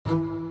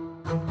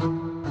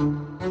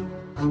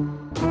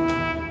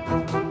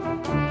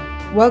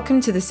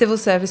Welcome to the Civil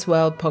Service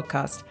World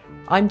podcast.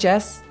 I'm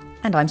Jess.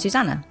 And I'm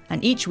Susanna,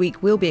 and each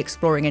week we'll be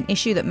exploring an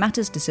issue that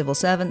matters to civil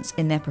servants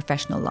in their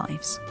professional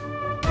lives.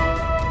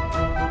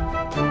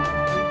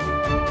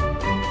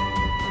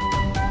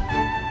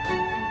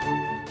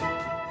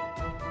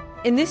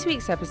 In this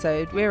week's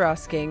episode, we're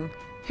asking,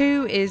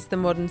 who is the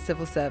modern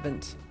civil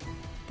servant?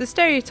 The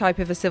stereotype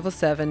of a civil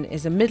servant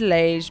is a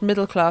middle-aged,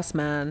 middle-class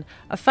man,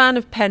 a fan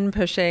of pen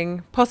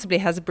pushing, possibly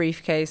has a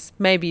briefcase,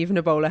 maybe even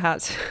a bowler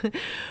hat.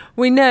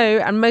 We know,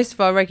 and most of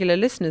our regular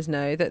listeners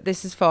know, that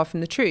this is far from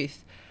the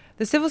truth.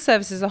 The civil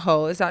service as a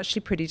whole is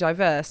actually pretty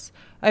diverse.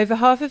 Over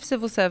half of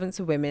civil servants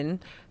are women,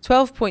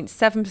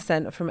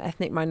 12.7% are from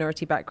ethnic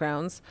minority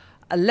backgrounds,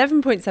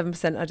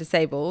 11.7% are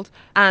disabled,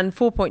 and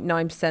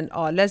 4.9%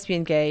 are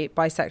lesbian, gay,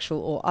 bisexual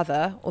or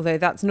other, although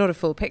that's not a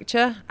full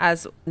picture,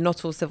 as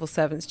not all civil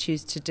servants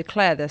choose to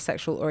declare their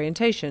sexual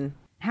orientation.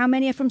 How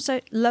many are from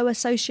lower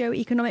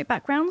socio-economic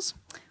backgrounds?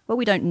 Well,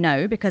 we don't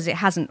know because it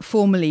hasn't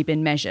formally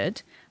been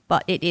measured,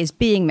 but it is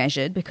being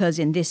measured because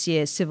in this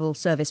year's Civil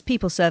Service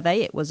People Survey,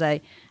 it was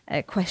a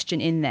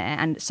question in there.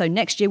 And so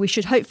next year we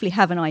should hopefully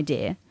have an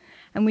idea.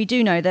 And we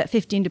do know that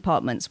 15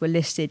 departments were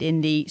listed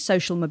in the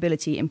Social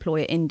Mobility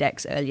Employer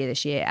Index earlier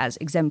this year as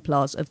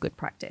exemplars of good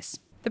practice.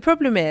 The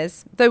problem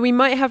is, though we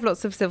might have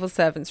lots of civil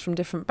servants from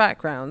different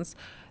backgrounds,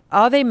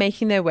 are they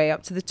making their way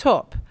up to the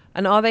top?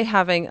 And are they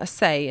having a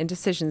say in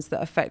decisions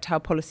that affect how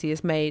policy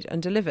is made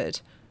and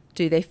delivered?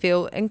 Do they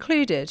feel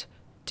included?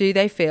 Do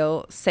they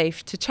feel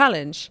safe to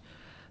challenge?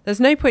 There's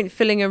no point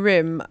filling a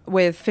room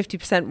with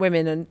 50%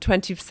 women and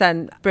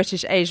 20%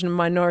 British, Asian and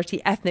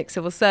minority ethnic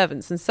civil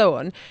servants and so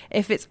on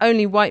if it's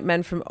only white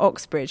men from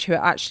Oxbridge who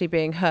are actually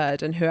being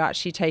heard and who are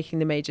actually taking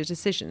the major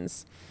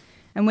decisions.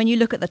 And when you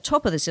look at the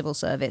top of the civil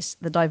service,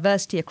 the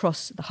diversity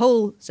across the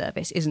whole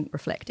service isn't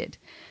reflected.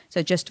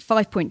 So just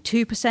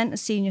 5.2% of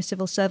senior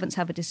civil servants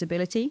have a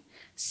disability,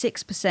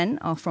 6%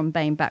 are from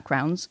BAME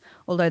backgrounds,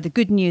 although the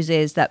good news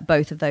is that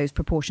both of those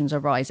proportions are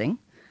rising.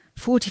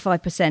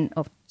 45%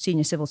 of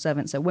senior civil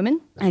servants are women.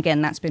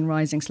 Again, that's been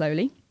rising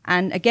slowly.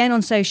 And again,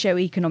 on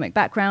socio-economic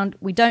background,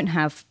 we don't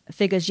have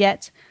figures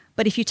yet,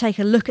 but if you take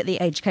a look at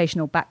the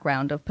educational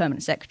background of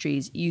permanent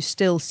secretaries, you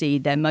still see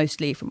they're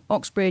mostly from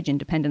Oxbridge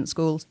independent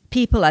schools.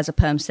 People, as a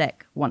perm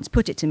sec once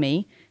put it to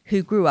me,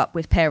 who grew up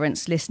with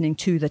parents listening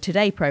to the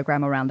Today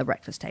programme around the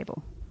breakfast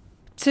table.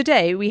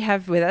 Today, we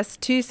have with us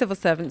two civil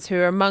servants who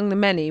are among the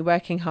many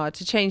working hard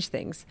to change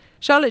things.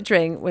 Charlotte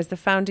Dring was the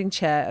founding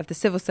chair of the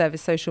Civil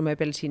Service Social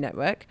Mobility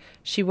Network.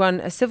 She won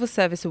a Civil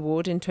Service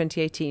Award in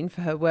 2018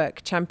 for her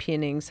work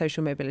championing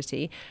social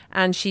mobility,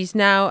 and she's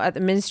now at the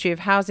Ministry of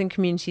Housing,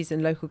 Communities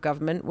and Local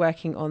Government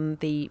working on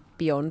the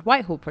Beyond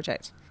Whitehall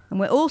project. And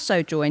we're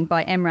also joined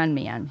by Emran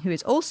Mian, who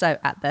is also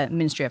at the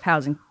Ministry of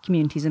Housing,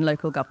 Communities and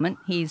Local Government.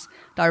 He's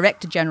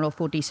Director General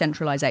for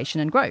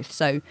Decentralisation and Growth.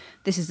 So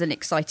this is an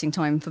exciting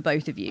time for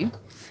both of you.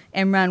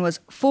 Emran was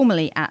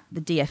formerly at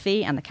the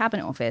DfE and the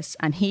Cabinet Office,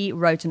 and he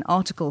wrote an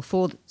article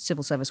for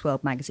Civil Service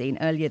World magazine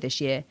earlier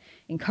this year,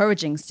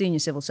 encouraging senior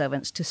civil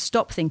servants to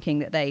stop thinking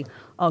that they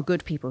are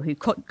good people who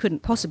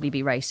couldn't possibly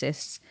be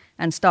racists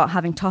and start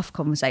having tough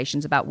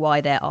conversations about why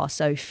there are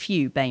so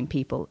few BAME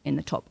people in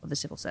the top of the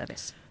civil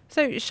service.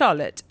 So,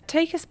 Charlotte,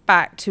 take us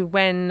back to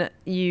when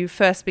you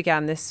first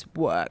began this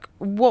work.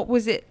 What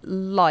was it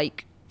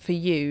like for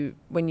you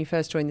when you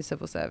first joined the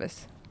civil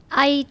service?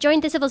 I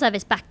joined the civil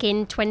service back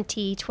in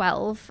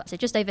 2012, so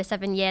just over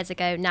 7 years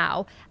ago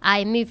now.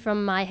 I moved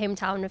from my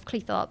hometown of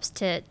Cleethorpes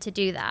to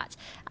do that.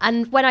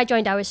 And when I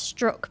joined, I was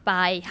struck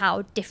by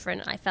how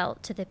different I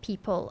felt to the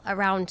people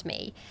around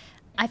me.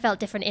 I felt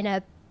different in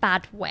a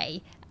bad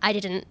way. I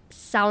didn't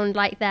sound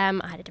like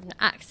them, I had a different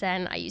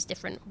accent, I used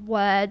different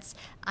words.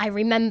 I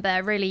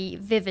remember really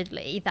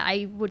vividly that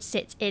I would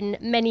sit in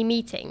many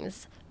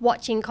meetings,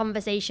 watching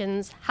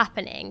conversations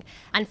happening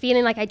and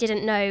feeling like I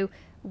didn't know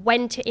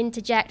when to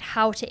interject,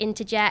 how to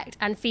interject,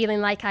 and feeling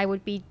like I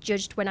would be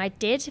judged when I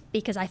did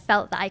because I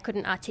felt that I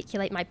couldn't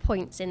articulate my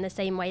points in the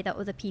same way that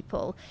other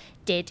people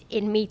did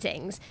in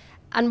meetings.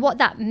 And what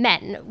that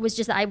meant was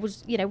just that I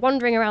was,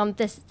 wandering around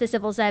the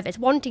civil service,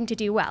 wanting to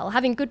do well,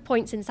 having good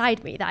points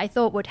inside me that I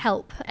thought would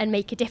help and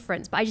make a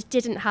difference. But I just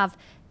didn't have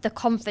the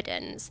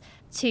confidence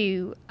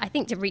to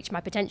reach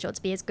my potential,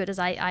 to be as good as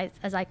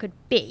I could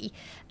be.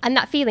 And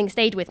that feeling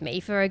stayed with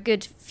me for a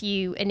good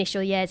few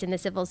initial years in the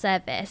civil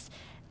service.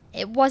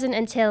 It wasn't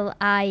until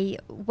I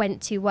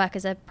went to work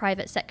as a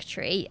private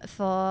secretary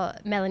for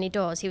Melanie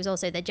Dawes, who was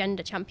also the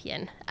gender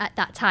champion at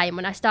that time,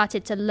 when I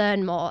started to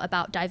learn more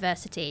about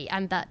diversity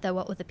and that there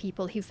were other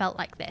people who felt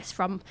like this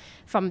from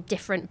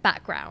different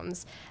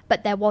backgrounds.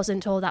 But there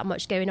wasn't all that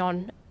much going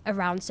on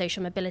around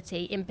social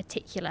mobility in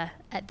particular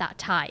at that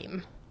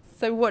time.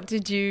 So what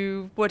did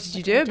you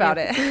do about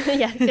it?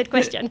 Yeah, good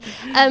question.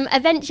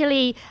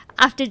 Eventually,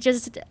 after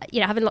just,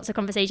 having lots of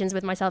conversations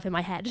with myself in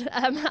my head,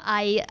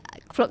 I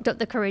plucked up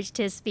the courage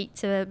to speak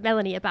to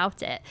Melanie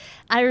about it.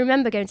 I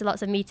remember going to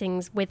lots of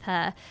meetings with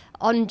her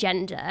on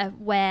gender,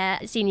 where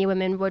senior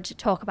women would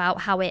talk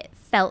about how it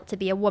felt to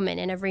be a woman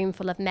in a room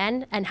full of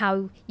men, and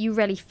how you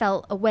really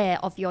felt aware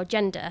of your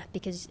gender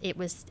because it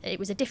was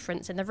a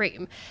difference in the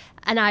room.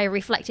 And I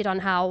reflected on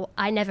how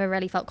I never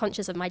really felt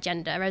conscious of my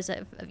gender as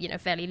a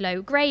fairly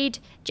low grade.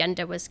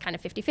 Gender was kind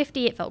of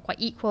 50-50, it felt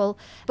quite equal.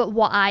 But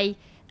what I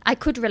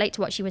could relate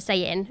to what she was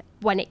saying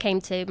when it came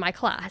to my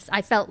class.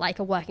 I felt like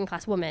a working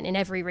class woman in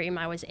every room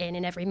I was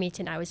in every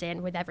meeting I was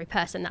in, with every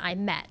person that I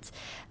met.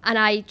 And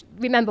I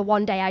remember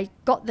one day I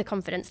got the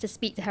confidence to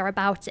speak to her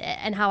about it,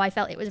 and how I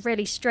felt it was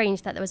really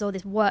strange that there was all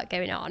this work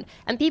going on.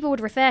 And people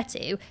would refer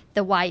to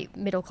the white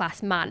middle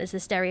class man as the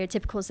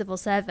stereotypical civil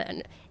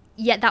servant.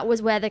 Yet that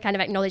was where the kind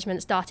of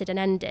acknowledgement started and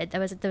ended. There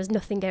was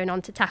nothing going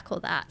on to tackle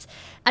that.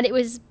 And it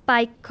was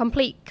by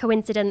complete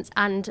coincidence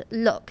and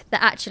luck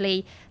that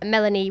actually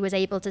Melanie was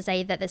able to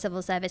say that the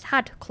civil service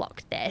had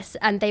clocked this,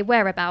 and they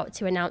were about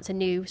to announce a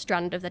new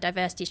strand of the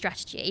diversity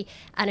strategy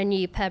and a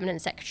new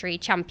permanent secretary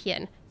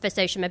champion for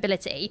social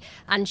mobility.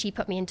 And she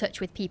put me in touch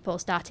with people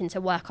starting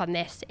to work on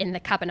this in the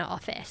Cabinet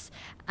Office.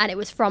 And it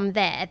was from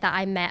there that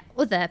I met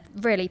other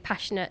really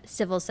passionate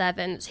civil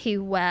servants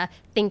who were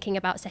thinking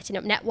about setting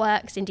up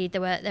networks. Indeed,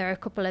 there were a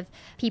couple of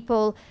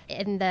people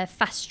in the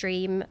fast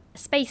stream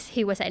space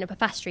who were setting up a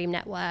fast stream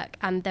network,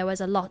 and there was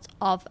a lot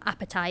of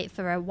appetite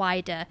for a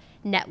wider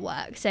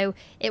network. So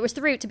it was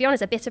through, to be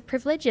honest, a bit of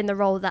privilege in the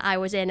role that I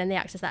was in and the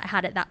access that I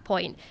had at that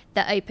point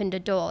that opened a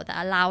door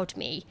that allowed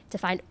me to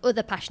find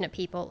other passionate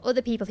people,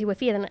 other people who were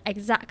feeling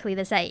exactly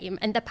the same.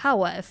 And the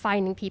power of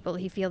finding people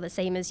who feel the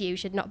same as you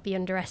should not be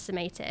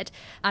underestimated.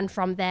 And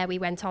from there, we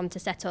went on to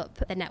set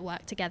up the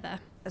network together.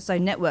 So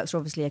networks are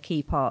obviously a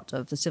key part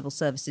of the civil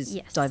services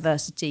Yes.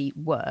 diversity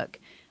work.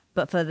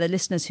 But for the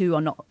listeners who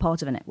are not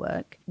part of a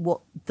network,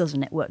 what does a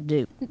network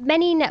do?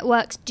 Many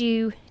networks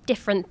do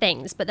different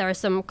things, but there are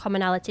some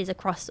commonalities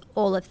across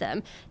all of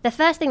them. The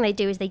first thing they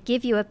do is they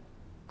give you a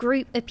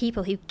group of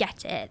people who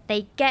get it.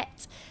 They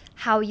get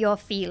how you're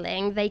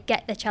feeling, they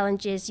get the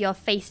challenges you're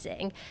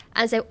facing,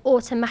 and so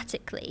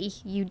automatically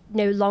you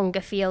no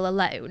longer feel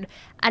alone.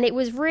 And it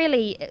was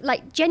really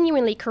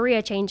genuinely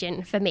career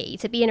changing for me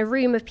to be in a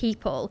room of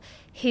people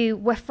who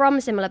were from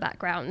similar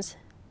backgrounds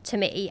to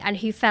me and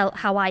who felt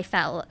how I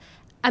felt.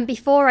 And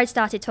before I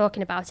started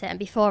talking about it and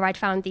before I'd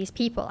found these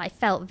people, I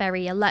felt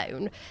very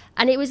alone.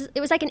 And it was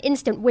like an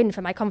instant win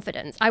for my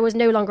confidence. I was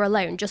no longer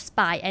alone just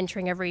by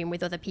entering a room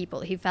with other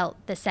people who felt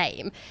the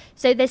same.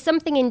 So there's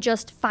something in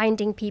just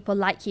finding people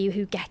like you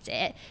who get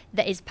it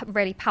that is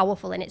really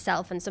powerful in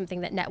itself, and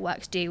something that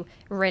networks do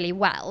really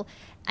well.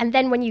 And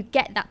then when you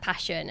get that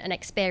passion and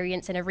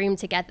experience in a room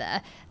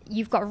together,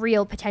 you've got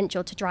real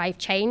potential to drive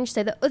change.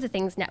 So the other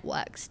things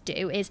networks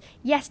do is,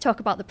 yes,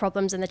 talk about the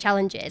problems and the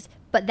challenges,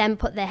 but then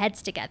put their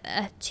heads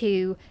together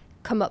to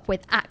come up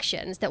with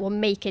actions that will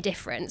make a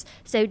difference.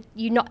 So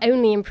you not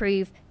only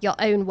improve your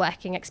own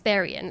working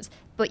experience,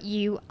 but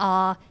you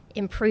are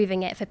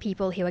improving it for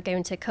people who are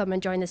going to come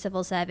and join the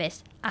civil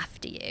service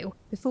after you.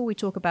 Before we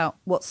talk about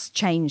what's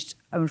changed,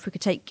 if we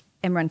could take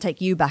Imran, take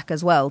you back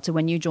as well to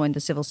when you joined the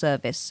civil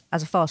service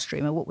as a fast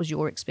streamer. What was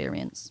your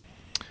experience?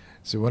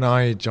 So when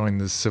I joined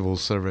the civil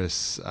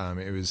service,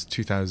 it was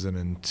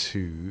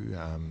 2002.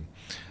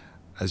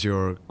 As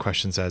your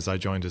question says, I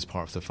joined as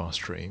part of the fast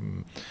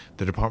stream.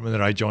 The department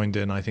that I joined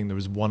in, I think there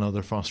was one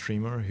other fast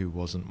streamer who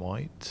wasn't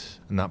white,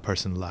 and that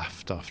person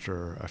left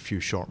after a few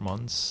short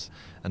months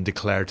and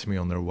declared to me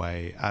on their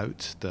way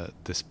out that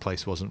this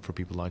place wasn't for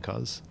people like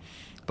us.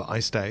 But I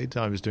stayed.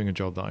 I was doing a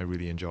job that I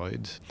really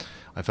enjoyed.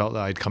 I felt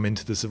that I'd come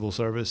into the civil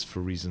service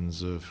for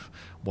reasons of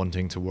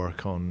wanting to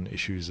work on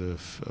issues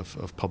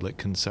of public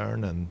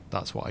concern, and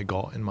that's what I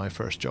got in my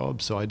first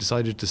job. So I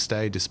decided to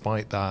stay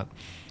despite that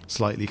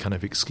slightly kind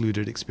of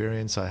excluded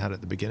experience I had at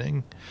the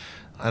beginning.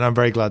 And I'm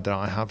very glad that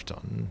I have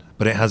done.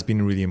 But it has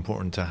been really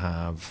important to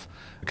have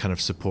kind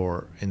of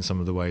support in some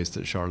of the ways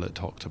that Charlotte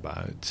talked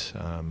about,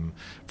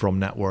 from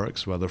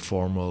networks, whether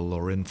formal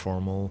or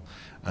informal,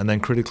 and then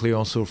critically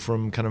also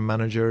from kind of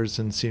managers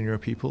and senior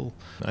people.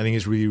 I think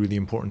it's really, really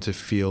important to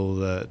feel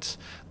that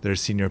there are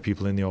senior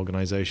people in the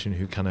organisation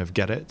who kind of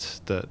get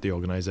it, that the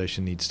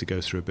organisation needs to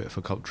go through a bit of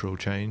a cultural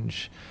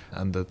change,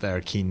 and that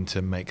they're keen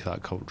to make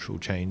that cultural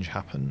change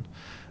happen.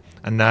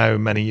 And now,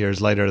 many years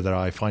later, that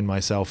I find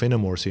myself in a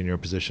more senior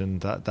position,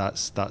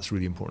 that's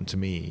really important to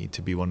me,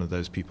 to be one of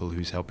those people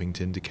who's helping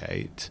to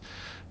indicate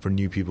for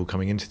new people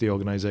coming into the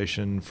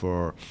organisation,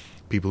 for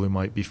people who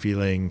might be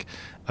feeling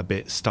a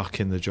bit stuck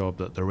in the job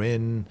that they're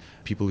in,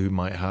 people who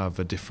might have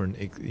a different,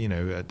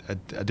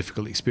 a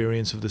difficult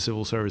experience of the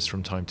civil service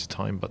from time to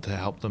time, but to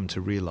help them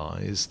to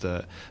realise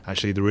that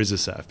actually there is a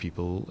set of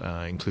people,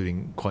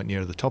 including quite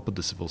near the top of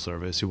the civil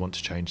service, who want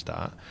to change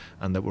that,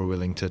 and that we're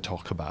willing to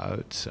talk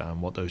about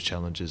what those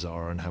challenges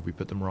are and how we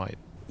put them right.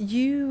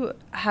 You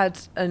had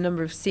a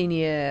number of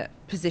senior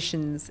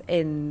positions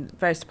in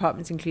various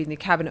departments, including the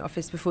Cabinet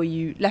Office, before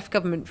you left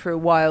government for a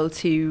while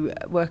to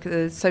work at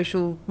the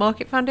Social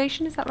Market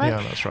Foundation, is that right?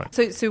 Yeah, that's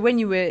right. So when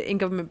you were in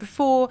government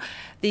before,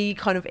 the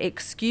kind of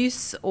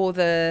excuse or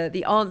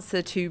the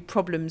answer to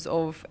problems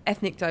of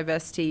ethnic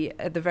diversity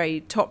at the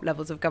very top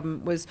levels of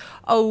government was,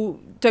 oh,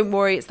 don't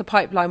worry, it's the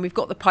pipeline, we've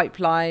got the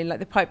pipeline, like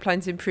the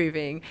pipeline's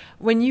improving.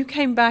 When you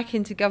came back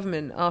into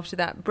government after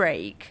that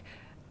break,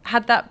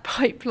 had that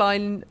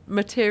pipeline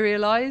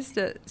materialised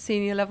at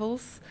senior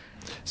levels?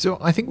 So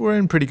I think we're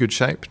in pretty good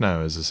shape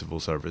now as a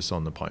civil service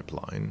on the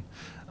pipeline.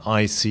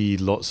 I see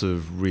lots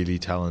of really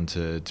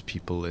talented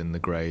people in the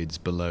grades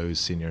below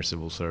senior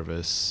civil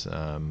service.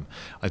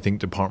 I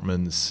think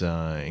departments,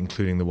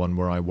 including the one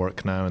where I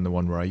work now and the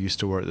one where I used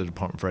to work, the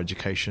Department for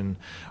Education,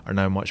 are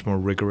now much more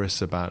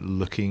rigorous about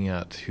looking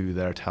at who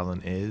their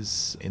talent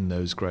is in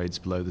those grades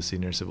below the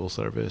senior civil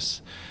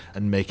service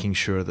and making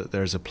sure that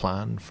there's a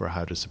plan for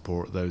how to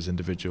support those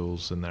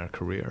individuals in their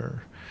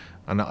career.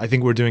 And I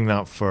think we're doing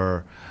that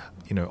for,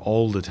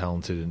 all the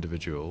talented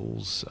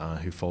individuals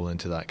who fall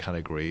into that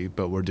category,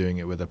 but we're doing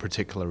it with a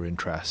particular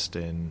interest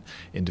in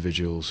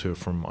individuals who are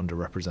from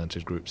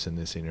underrepresented groups in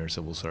the senior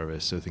civil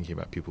service. So thinking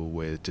about people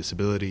with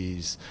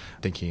disabilities,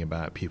 thinking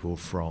about people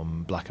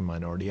from black and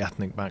minority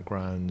ethnic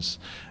backgrounds,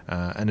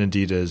 and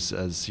indeed as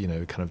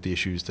kind of the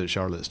issues that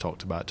Charlotte's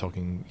talked about,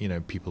 talking,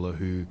 people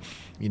who,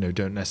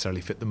 don't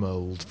necessarily fit the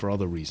mold for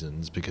other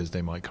reasons because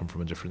they might come from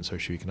a different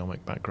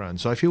socioeconomic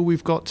background. So I feel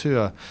we've got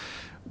to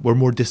we're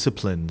more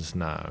disciplined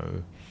now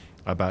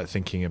about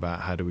thinking about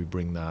how do we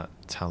bring that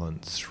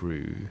talent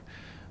through.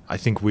 I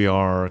think we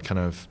are kind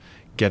of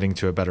getting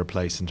to a better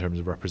place in terms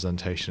of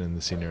representation in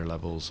the senior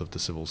levels of the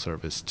civil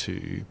service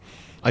too.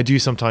 I do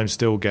sometimes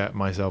still get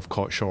myself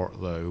caught short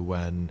though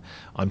when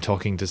I'm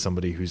talking to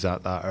somebody who's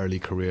at that early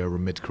career or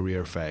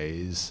mid-career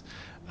phase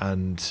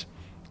and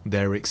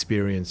their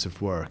experience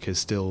of work is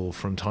still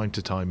from time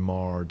to time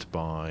marred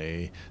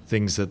by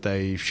things that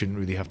they shouldn't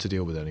really have to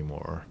deal with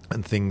anymore,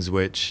 and things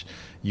which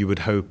you would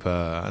hope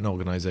an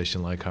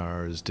organisation like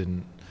ours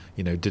didn't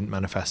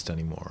manifest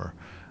anymore.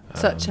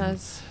 Such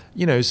as?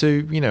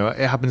 It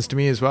happens to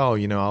me as well.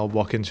 I'll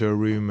walk into a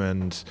room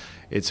and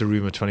it's a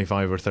room of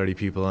 25 or 30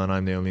 people and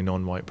I'm the only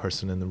non-white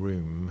person in the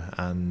room.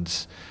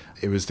 And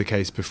it was the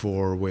case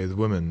before with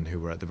women who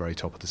were at the very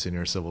top of the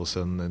senior civil,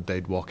 and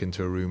they'd walk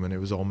into a room and it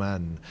was all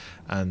men.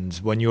 And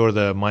when you're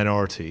the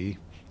minority,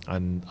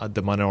 and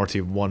the minority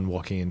of one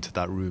walking into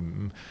that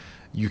room,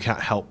 you can't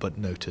help but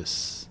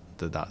notice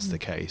that that's the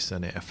case,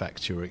 and it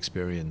affects your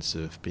experience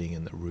of being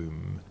in the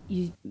room.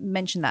 You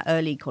mentioned that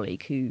early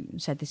colleague who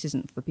said this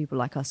isn't for people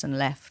like us and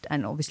left,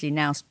 and obviously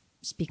now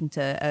speaking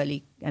to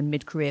early and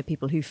mid-career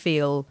people who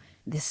feel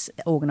this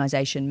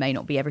organisation may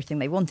not be everything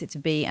they want it to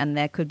be, and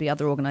there could be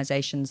other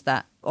organisations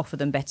that offer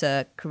them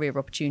better career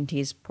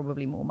opportunities,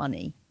 probably more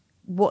money.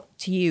 What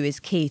to you is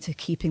key to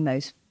keeping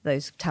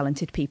those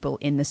talented people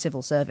in the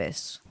civil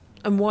service?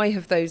 And why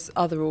have those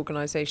other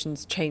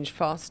organisations changed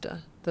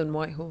faster than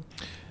Whitehall?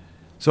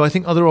 So I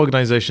think other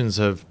organisations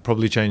have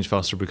probably changed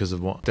faster because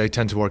of what they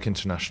tend to work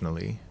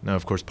internationally. Now,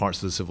 of course, parts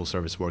of the civil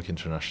service work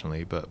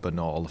internationally, but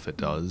not all of it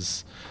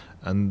does.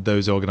 And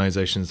those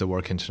organisations that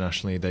work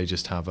internationally, they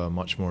just have a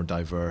much more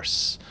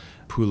diverse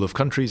pool of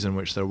countries in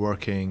which they're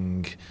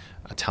working,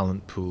 a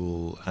talent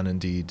pool, and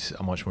indeed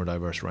a much more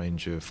diverse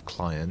range of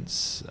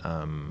clients.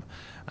 And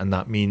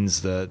that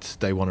means that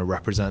they want to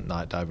represent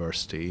that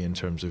diversity in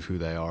terms of who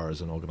they are as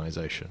an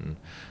organisation.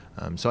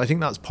 So I think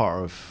that's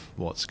part of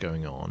what's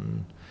going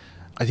on.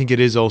 I think it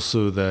is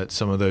also that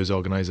some of those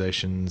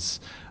organisations,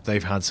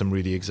 they've had some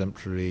really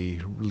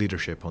exemplary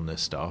leadership on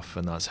this stuff,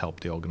 and that's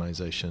helped the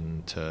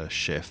organisation to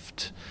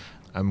shift.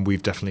 And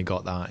we've definitely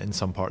got that in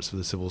some parts of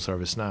the civil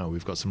service now.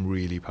 We've got some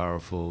really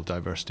powerful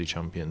diversity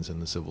champions in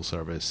the civil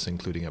service,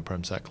 including at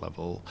PremSec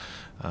level.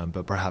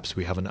 But perhaps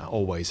we haven't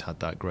always had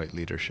that great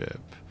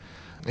leadership.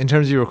 In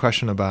terms of your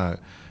question about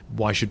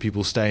why should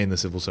people stay in the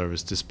civil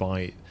service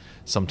despite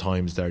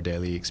sometimes their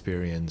daily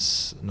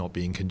experience not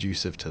being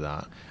conducive to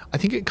that, I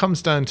think it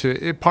comes down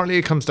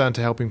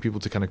to helping people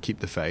to kind of keep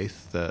the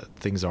faith that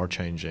things are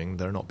changing.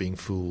 They're not being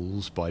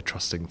fools by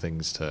trusting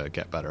things to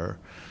get better.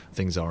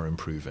 Things are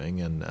improving,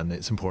 and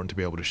it's important to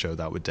be able to show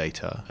that with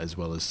data as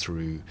well as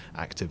through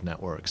active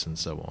networks and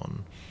so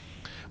on.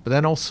 But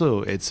then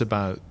also it's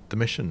about the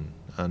mission.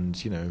 And,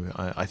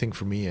 I think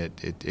for me,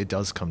 it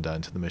does come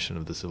down to the mission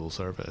of the civil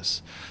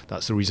service.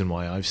 That's the reason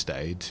why I've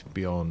stayed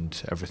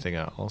beyond everything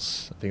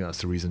else. I think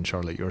that's the reason,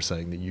 Charlotte, you're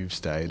saying that you've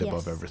stayed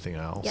above everything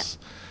else.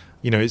 Yeah.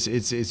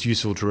 It's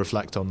useful to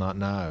reflect on that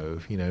now.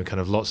 Kind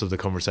of lots of the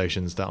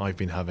conversations that I've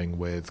been having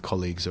with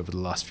colleagues over the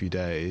last few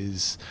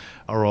days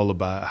are all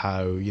about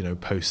how,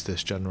 post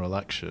this general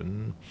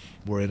election,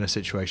 we're in a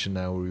situation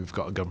now where we've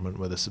got a government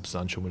with a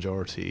substantial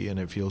majority, and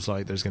it feels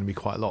like there's going to be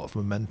quite a lot of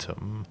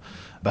momentum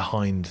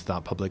behind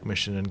that public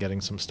mission and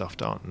getting some stuff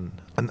done.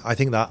 And I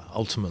think that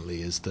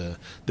ultimately is the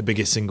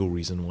biggest single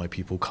reason why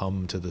people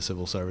come to the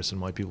civil service and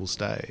why people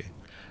stay.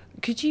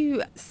 Could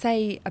you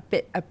say a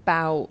bit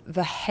about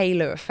the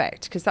halo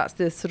effect? Because that's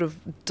the sort of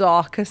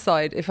darker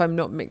side, if I'm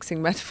not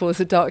mixing metaphors,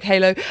 a dark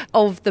halo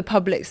of the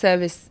public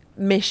service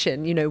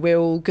mission. You know, we're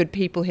all good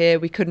people here.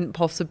 We couldn't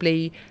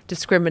possibly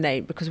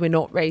discriminate because we're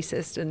not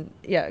racist. And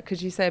yeah,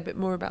 could you say a bit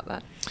more about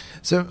that?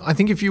 So I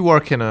think if you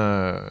work in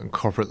a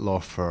corporate law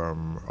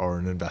firm or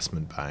an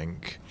investment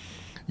bank,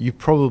 you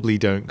probably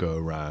don't go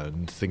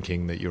around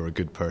thinking that you're a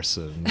good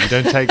person. You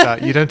don't take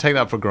that. You don't take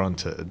that for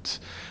granted.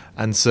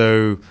 And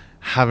so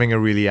having a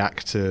really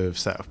active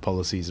set of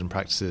policies and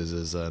practices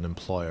as an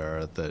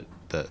employer that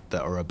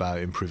are about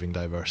improving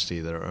diversity,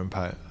 that are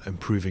about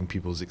improving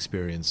people's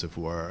experience of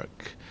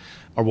work,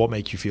 are what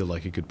make you feel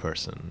like a good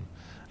person.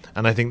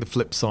 And I think the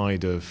flip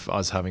side of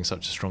us having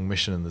such a strong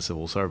mission in the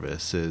civil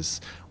service is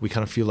we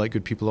kind of feel like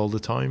good people all the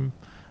time.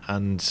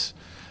 And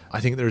I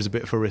think there's a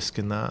bit of a risk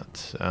in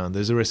that.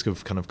 There's a risk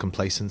of kind of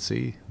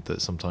complacency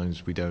that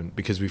sometimes we don't,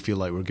 because we feel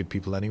like we're good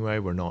people anyway,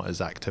 we're not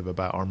as active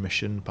about our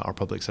mission, our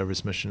public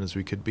service mission, as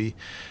we could be.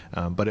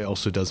 But it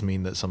also does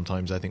mean that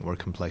sometimes I think we're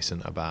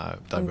complacent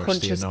about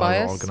diversity in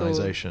our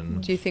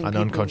organisation. Do you think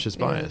unconscious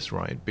bias,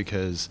 right?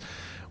 Because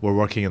we're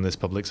working in this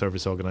public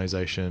service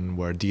organisation,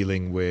 we're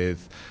dealing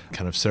with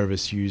kind of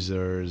service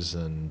users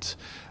and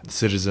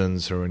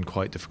citizens who are in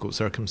quite difficult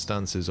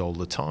circumstances all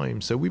the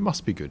time. So we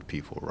must be good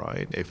people,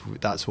 right? If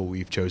that's what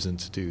we've chosen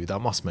to do, that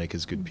must make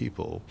us good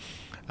people.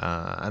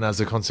 And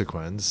as a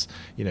consequence,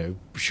 you know,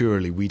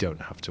 surely we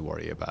don't have to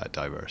worry about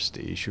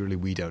diversity. Surely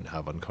we don't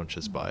have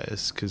unconscious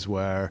bias because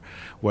we're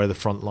the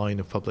front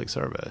line of public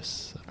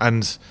service.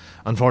 And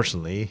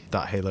unfortunately,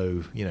 that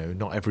halo, you know,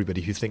 not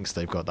everybody who thinks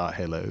they've got that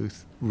halo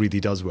really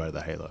does wear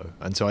the halo.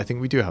 And so I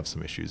think we do have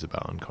some issues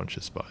about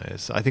unconscious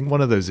bias. I think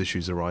one of those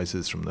issues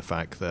arises from the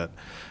fact that,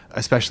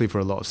 especially for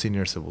a lot of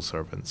senior civil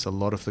servants, a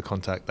lot of the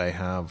contact they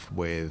have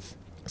with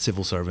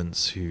civil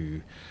servants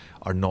who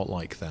are not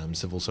like them,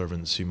 civil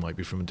servants who might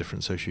be from a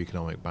different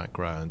socioeconomic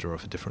background or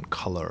of a different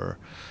colour,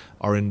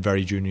 are in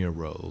very junior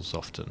roles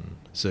often.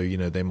 So, you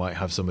know, they might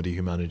have somebody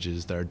who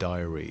manages their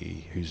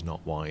diary who's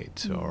not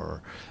white,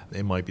 or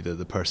it might be that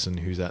the person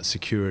who's at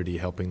security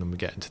helping them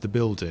get into the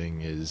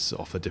building is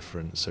of a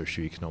different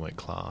socioeconomic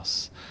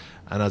class.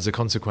 And as a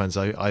consequence,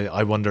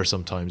 I wonder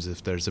sometimes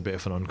if there's a bit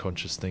of an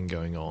unconscious thing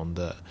going on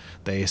that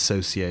they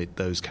associate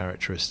those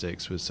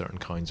characteristics with certain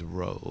kinds of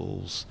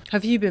roles.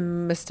 Have you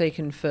been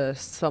mistaken for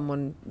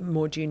someone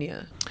more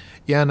junior?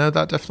 Yeah, no,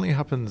 that definitely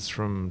happens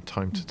from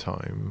time to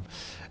time.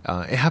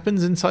 It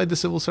happens inside the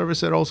civil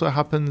service. It also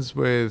happens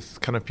with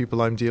kind of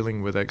people I'm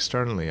dealing with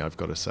externally, I've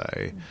got to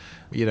say.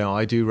 You know,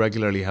 I do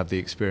regularly have the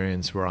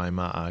experience where I'm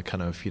at a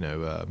kind of, you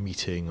know, a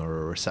meeting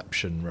or a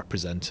reception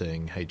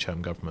representing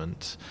HM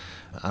government,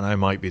 and I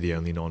might be the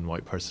only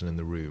non-white person in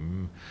the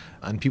room,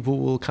 and people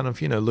will kind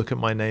of, you know, look at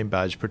my name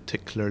badge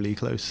particularly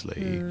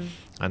closely.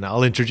 And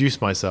I'll introduce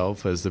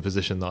myself as the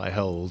position that I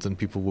hold, and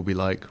people will be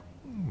like,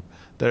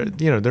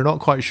 they're not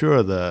quite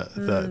sure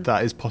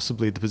that is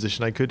possibly the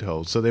position I could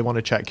hold. So they want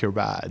to check your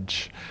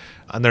badge,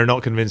 and they're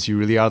not convinced you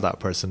really are that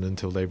person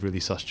until they've really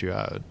sussed you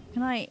out.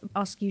 Can I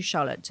ask you,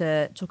 Charlotte,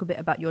 to talk a bit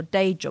about your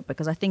day job?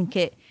 Because I think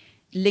it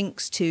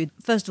links to,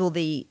 first of all,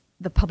 the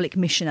public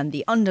mission and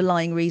the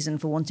underlying reason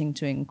for wanting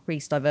to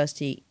increase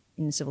diversity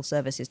in the civil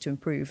service is to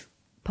improve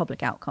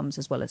public outcomes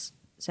as well as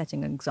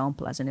setting an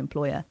example as an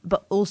employer.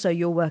 But also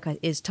your work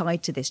is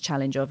tied to this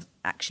challenge of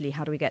actually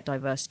how do we get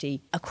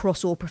diversity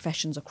across all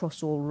professions,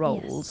 across all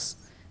roles,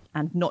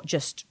 and not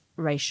just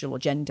racial or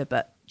gender,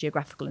 but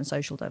geographical and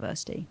social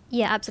diversity.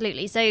 Yeah,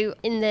 absolutely. So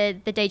in the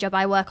day job,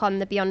 I work on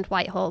the Beyond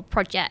Whitehall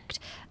project,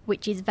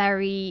 which is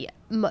very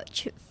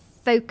much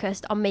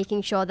focused on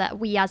making sure that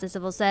we as a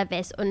civil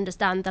service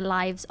understand the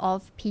lives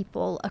of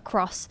people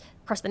across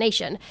the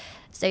nation.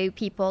 So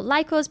people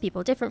like us,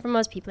 people different from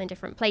us, people in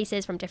different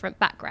places, from different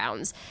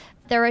backgrounds.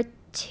 There are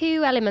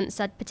two elements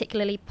I'd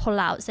particularly pull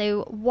out.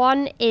 So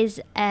one is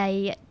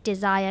a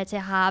desire to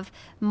have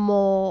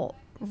more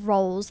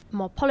roles,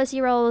 more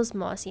policy roles,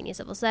 more senior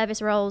civil service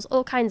roles,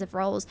 all kinds of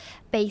roles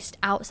based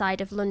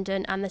outside of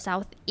London and the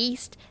South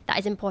East. That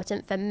is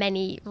important for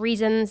many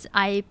reasons.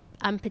 I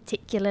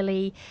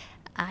particularly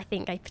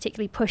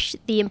push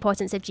the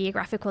importance of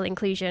geographical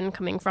inclusion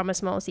coming from a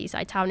small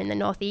seaside town in the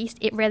northeast.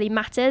 It really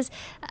matters.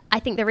 I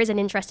think there is an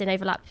interesting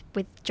overlap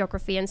with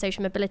geography and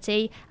social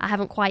mobility. I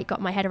haven't quite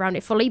got my head around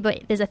it fully,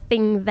 but there's a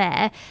thing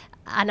there.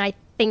 And I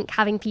think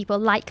having people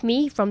like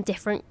me from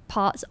different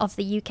parts of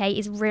the UK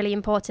is really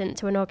important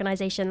to an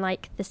organisation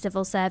like the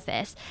civil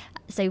service.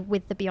 So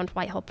with the Beyond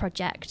Whitehall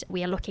project,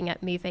 we are looking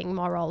at moving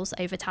more roles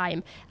over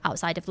time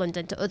outside of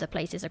London to other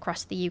places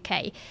across the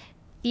UK.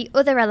 The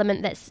other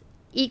element that's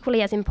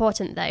equally as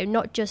important, though,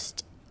 not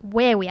just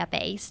where we are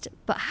based,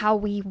 but how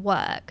we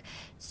work.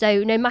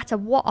 So no matter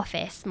what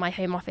office my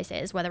home office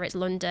is, whether it's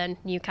London,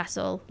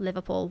 Newcastle,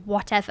 Liverpool,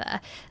 whatever,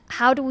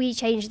 how do we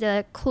change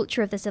the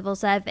culture of the civil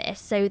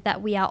service so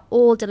that we are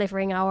all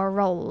delivering our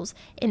roles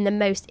in the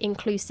most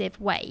inclusive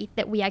way,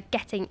 that we are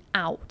getting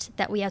out,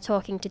 that we are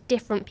talking to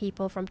different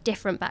people from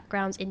different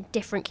backgrounds in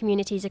different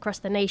communities across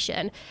the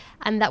nation,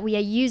 and that we are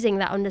using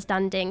that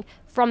understanding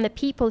from the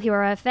people who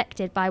are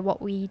affected by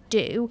what we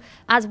do,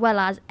 as well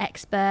as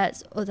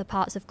experts, other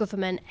parts of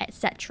government,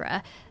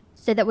 etc.,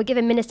 so that we're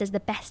giving ministers the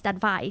best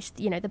advice,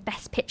 the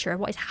best picture of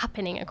what is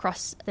happening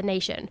across the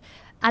nation.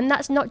 And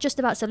that's not just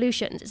about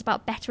solutions, it's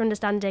about better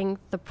understanding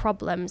the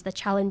problems, the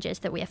challenges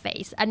that we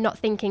face, and not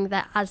thinking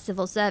that as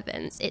civil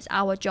servants, it's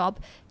our job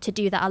to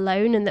do that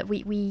alone, and that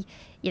we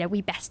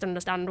best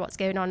understand what's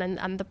going on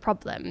and the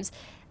problems.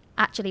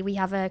 Actually, we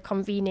have a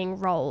convening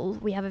role,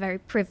 we have a very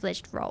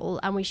privileged role,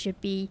 and we should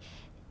be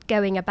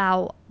going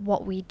about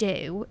what we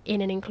do in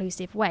an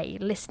inclusive way,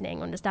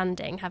 listening,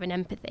 understanding, having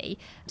empathy.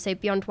 So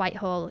Beyond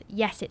Whitehall,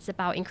 yes, it's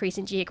about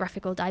increasing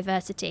geographical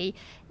diversity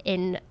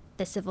in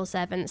the civil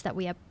servants that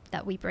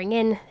we bring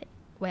in,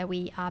 where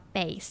we are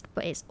based,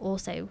 but it's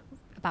also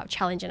about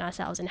challenging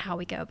ourselves and how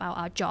we go about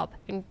our job,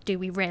 and do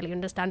we really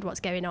understand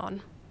what's going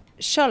on?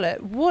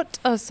 Charlotte, what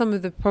are some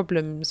of the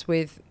problems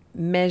with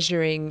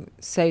measuring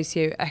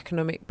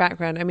socioeconomic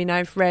background? I mean,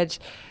 I've read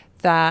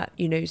that,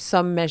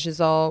 some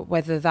measures are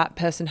whether that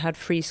person had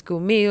free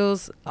school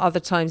meals, other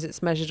times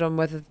it's measured on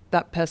whether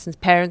that person's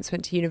parents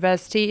went to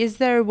university. Is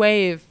there a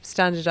way of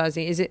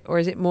standardising? Is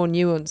it more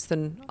nuanced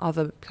than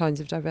other kinds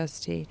of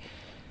diversity?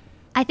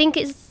 I think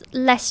it's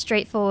less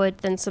straightforward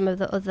than some of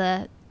the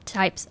other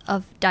types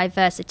of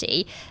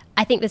diversity.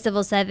 I think the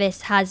civil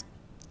service has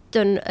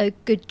done a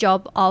good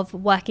job of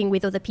working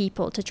with other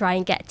people to try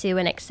and get to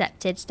an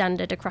accepted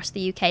standard across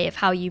the UK of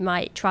how you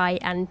might try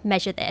and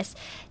measure this.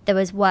 There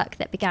was work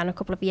that began a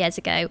couple of years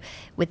ago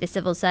with the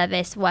civil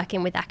service,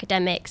 working with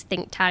academics,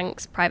 think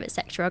tanks, private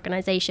sector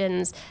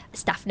organisations,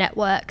 staff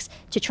networks,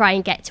 to try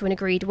and get to an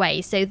agreed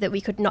way so that we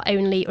could not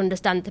only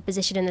understand the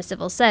position in the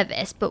civil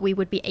service, but we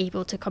would be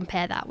able to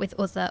compare that with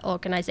other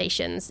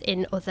organisations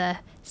in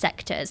other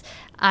sectors.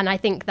 And I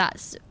think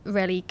that's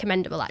really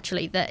commendable,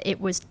 actually, that it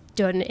was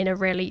done in a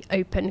really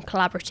open,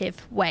 collaborative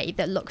way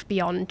that looked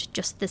beyond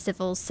just the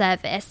civil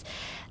service.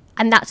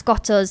 And that's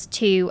got us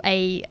to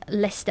a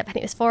list of, I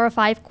think there's 4 or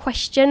 5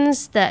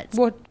 questions that...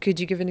 What, could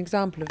you give an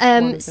example of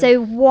one of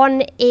So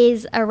one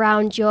is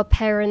around your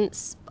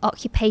parents'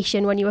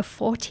 occupation when you were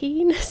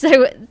 14.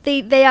 So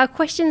they are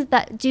questions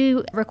that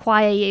do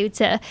require you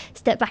to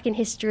step back in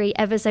history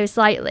ever so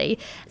slightly.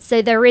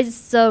 So there is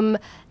some,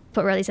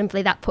 put really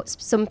simply, that puts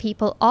some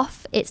people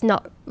off. It's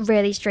not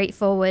really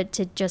straightforward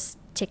to just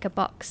tick a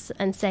box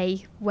and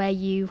say where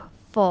you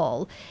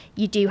fall.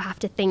 You do have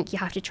to think, you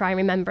have to try and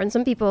remember, and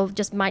some people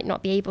just might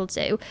not be able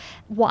to.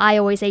 What I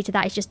always say to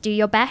that is just do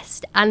your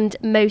best. And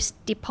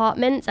most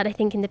departments, and I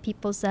think in the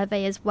People's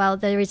Survey as well,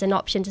 there is an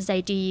option to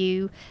say, do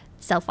you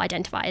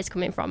self-identify as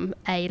coming from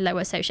a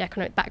lower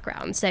socioeconomic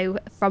background? So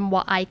from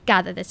what I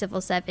gather, the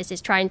civil service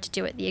is trying to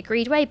do it the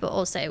agreed way, but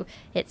also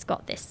it's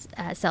got this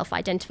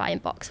self-identifying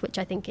box, which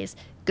I think is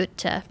good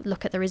to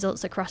look at the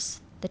results across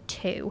the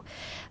two.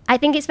 I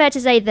think it's fair to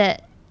say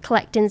that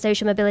collecting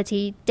social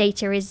mobility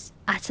data is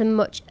at a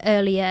much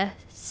earlier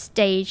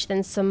stage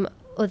than some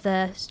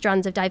other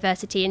strands of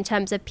diversity in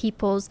terms of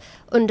people's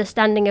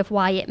understanding of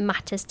why it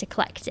matters to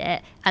collect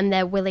it and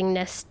their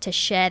willingness to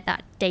share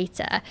that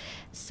data.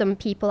 Some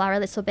people are a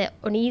little bit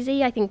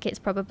uneasy, I think it's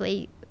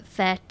probably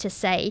fair to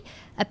say,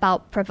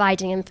 about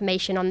providing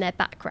information on their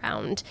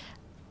background.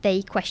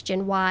 They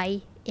question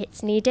why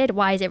it's needed.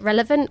 Why is it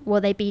relevant? Will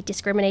they be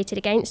discriminated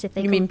against if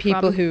they come from... You mean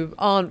people who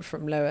aren't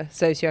from lower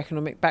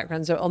socioeconomic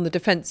backgrounds are on the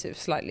defensive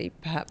slightly,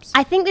 perhaps?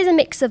 I think there's a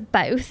mix of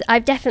both.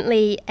 I've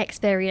definitely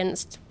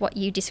experienced what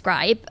you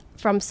describe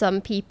from some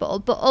people,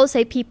 but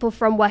also people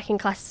from working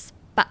class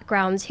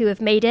backgrounds who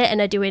have made it and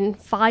are doing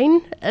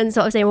fine and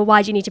sort of saying, well,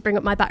 why do you need to bring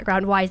up my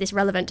background? Why is this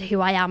relevant to who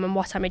I am and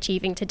what I'm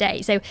achieving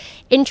today? So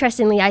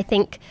interestingly, I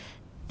think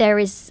there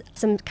is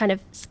some kind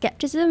of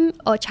skepticism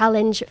or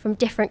challenge from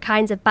different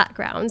kinds of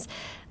backgrounds.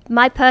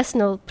 My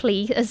personal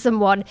plea as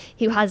someone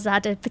who has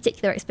had a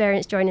particular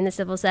experience joining the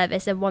civil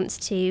service and wants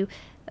to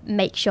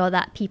make sure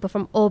that people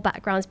from all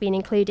backgrounds being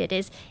included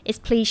is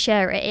please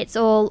share it. It's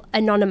all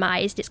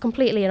anonymised. It's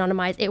completely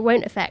anonymised. It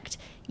won't affect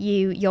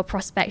you, your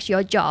prospects,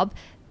 your job,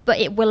 but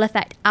it will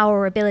affect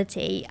our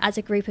ability as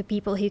a group of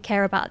people who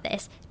care about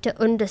this to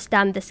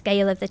understand the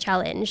scale of the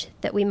challenge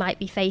that we might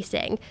be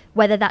facing,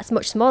 whether that's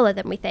much smaller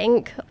than we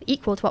think,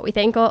 equal to what we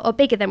think, or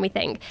bigger than we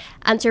think,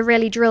 and to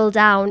really drill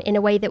down in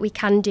a way that we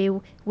can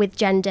do with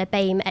gender,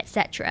 BAME,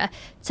 etc.,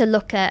 to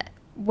look at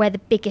where the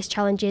biggest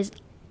challenges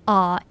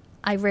are.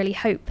 I really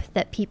hope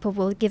that people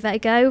will give it a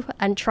go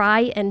and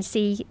try and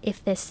see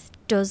if this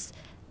does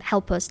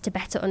help us to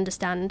better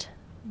understand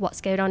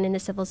what's going on in the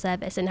civil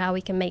service and how we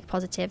can make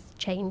positive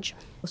change.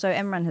 So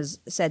Emran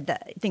has said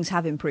that things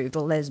have improved,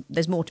 or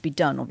there's more to be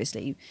done,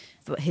 obviously,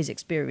 for his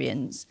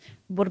experience.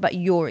 What about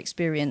your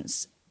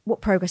experience? What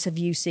progress have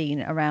you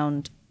seen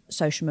around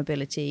social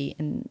mobility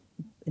in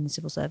the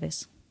civil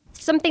service?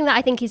 Something that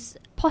I think is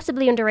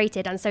possibly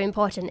underrated and so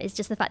important is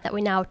just the fact that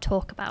we now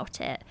talk about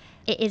it.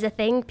 It is a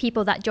thing.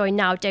 People that join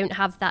now don't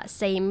have that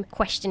same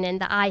questioning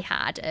that I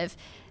had of,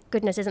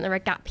 goodness, isn't there a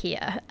gap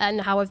here?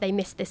 And how have they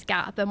missed this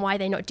gap? And why are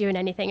they not doing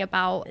anything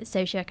about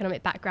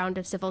socioeconomic background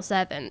of civil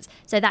servants?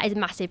 So that is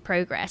massive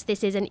progress.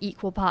 This is an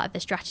equal part of the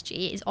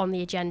strategy. It is on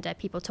the agenda.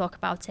 People talk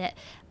about it.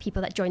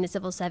 People that join the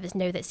civil service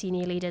know that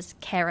senior leaders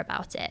care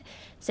about it.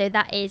 So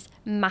that is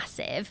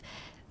massive.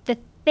 The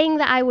thing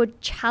that I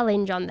would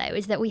challenge on, though,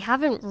 is that we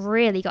haven't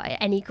really got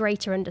any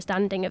greater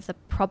understanding of the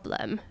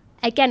problem.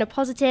 Again, a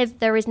positive,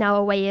 there is now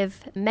a way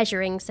of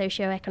measuring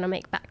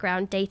socioeconomic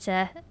background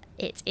data.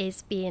 It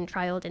is being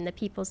trialled in the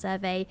People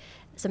Survey.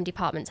 Some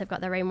departments have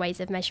got their own ways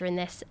of measuring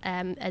this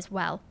as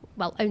well.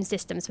 Well, own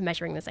systems for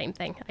measuring the same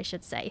thing, I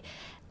should say.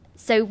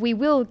 So we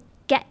will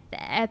get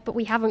there, but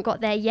we haven't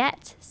got there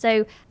yet.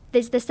 So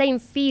there's the same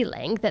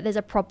feeling that there's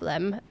a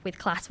problem with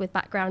class, with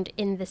background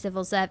in the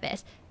civil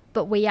service,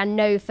 but we are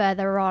no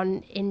further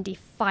on in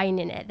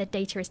defining it. The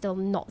data is still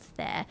not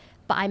there,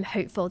 but I'm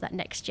hopeful that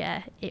next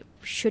year it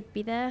should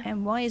be there.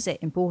 And why is it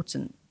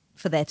important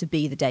for there to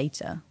be the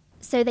data?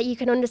 So that you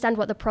can understand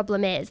what the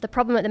problem is. The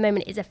problem at the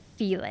moment is a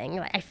feeling.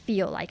 Like, I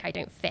feel like I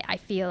don't fit. I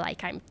feel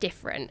like I'm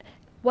different.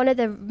 One of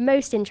the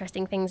most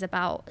interesting things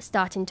about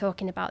starting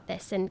talking about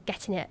this and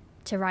getting it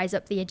to rise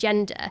up the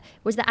agenda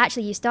was that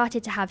actually you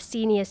started to have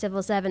senior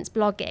civil servants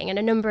blogging and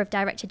a number of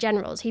director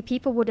generals who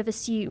people would have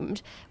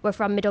assumed were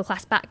from middle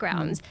class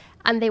backgrounds,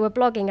 and they were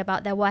blogging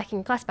about their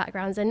working class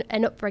backgrounds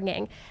and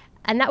upbringing.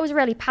 And that was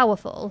really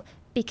powerful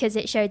because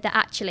it showed that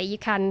actually you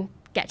can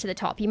get to the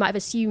top. You might have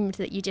assumed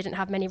that you didn't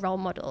have many role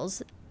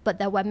models, but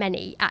there were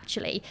many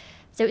actually.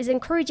 So it was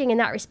encouraging in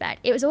that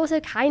respect. It was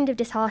also kind of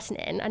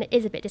disheartening, and it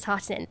is a bit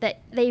disheartening,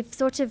 that they've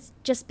sort of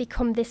just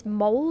become this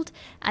mould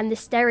and this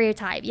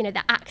stereotype. You know,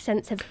 the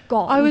accents have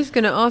gone. I was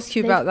going to ask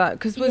you about that,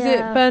 because was it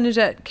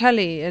Bernadette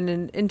Kelly in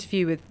an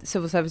interview with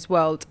Civil Service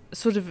World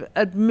sort of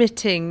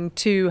admitting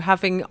to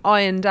having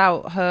ironed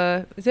out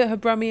her, is it her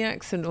Brummie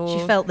accent? Or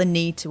She felt the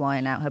need to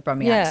iron out her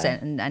Brummie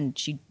accent, and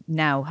she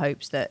now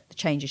hopes that the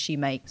changes she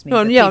makes mean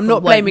I'm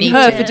not blaming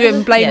her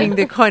for blaming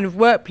the kind of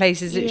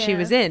workplaces that she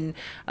was in.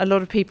 A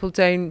lot of people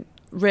don't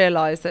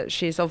realise that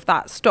she's of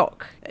that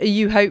stock. Are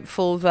you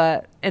hopeful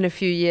that in a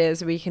few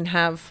years we can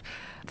have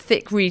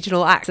thick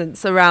regional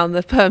accents around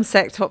the perm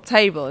sec top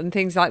table and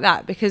things like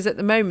that? Because at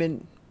the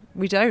moment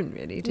we don't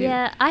really do.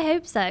 Yeah, I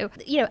hope so.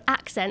 You know,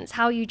 accents,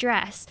 how you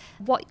dress,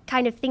 what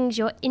kind of things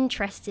you're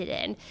interested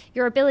in,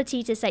 your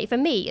ability to say, for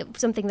me,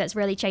 something that's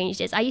really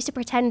changed is I used to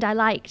pretend I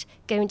liked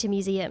going to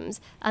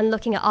museums and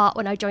looking at art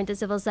when I joined the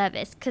civil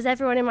service because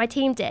everyone in my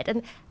team did.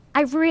 And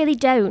I really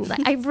don't.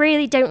 I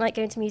really don't like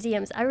going to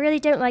museums. I really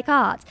don't like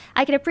art.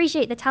 I can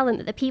appreciate the talent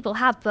that the people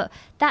have, but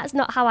that's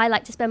not how I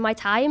like to spend my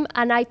time.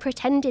 And I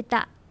pretended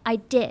that I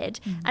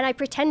did, and I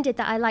pretended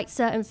that I liked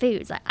certain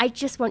foods. Like, I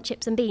just want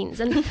chips and beans,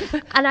 and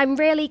I'm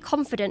really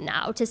confident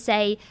now to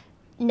say,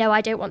 no, I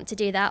don't want to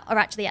do that, or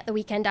actually at the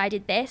weekend I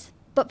did this.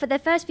 But for the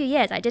first few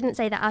years, I didn't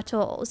say that at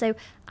all. So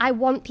I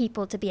want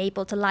people to be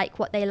able to like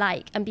what they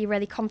like and be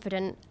really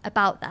confident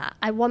about that.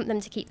 I want them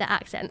to keep their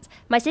accents.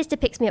 My sister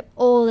picks me up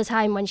all the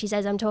time when she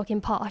says I'm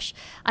talking posh,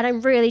 and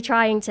I'm really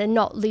trying to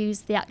not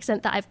lose the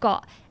accent that I've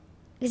got,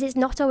 because it's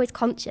not always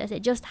conscious.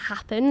 It just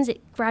happens.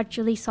 It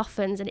gradually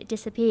softens and it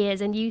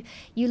disappears, and you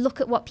look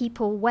at what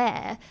people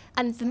wear.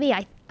 And for me,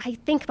 I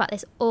think about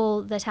this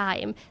all the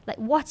time. Like,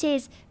 what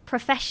is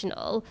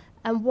professional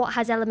and what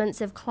has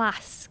elements of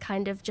class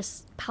kind of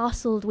just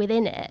parceled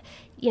within it?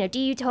 You know, do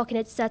you talk in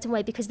a certain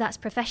way because that's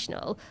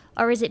professional,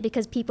 or is it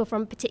because people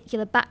from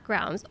particular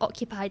backgrounds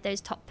occupied those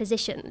top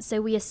positions?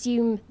 So we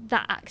assume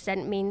that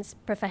accent means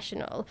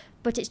professional,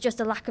 but it's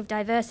just a lack of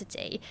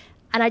diversity.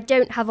 And I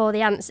don't have all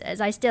the answers.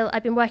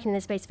 I've been working in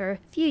this space for a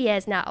few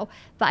years now,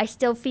 but I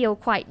still feel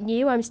quite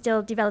new. I'm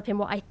still developing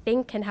what I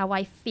think and how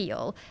I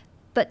feel.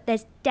 But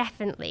there's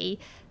definitely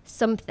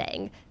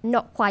something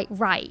not quite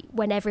right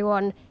when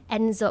everyone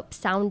ends up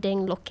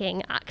sounding,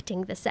 looking,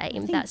 acting the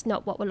same. That's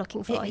not what we're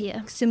looking for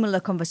here.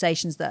 Similar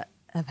conversations that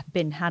have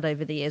been had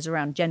over the years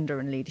around gender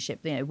and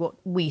leadership, you know, what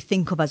we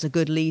think of as a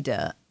good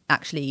leader,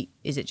 actually,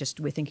 is it just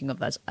we're thinking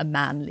of as a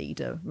man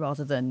leader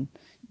rather than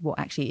what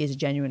actually is a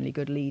genuinely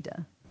good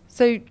leader?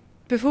 So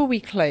before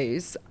we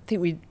close, I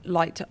think we'd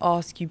like to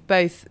ask you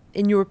both,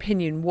 in your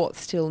opinion, what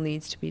still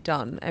needs to be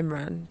done.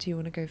 Emran, do you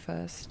want to go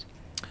first?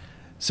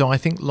 So I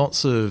think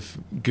lots of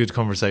good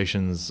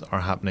conversations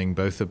are happening,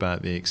 both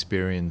about the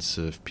experience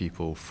of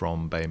people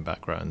from BAME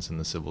backgrounds in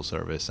the civil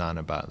service and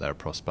about their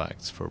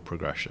prospects for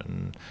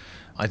progression.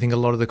 I think a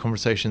lot of the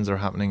conversations are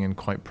happening in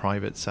quite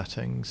private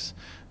settings.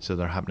 So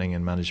they're happening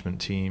in management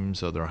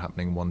teams, or they're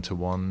happening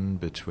one-to-one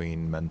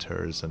between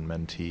mentors and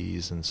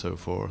mentees and so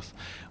forth.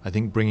 I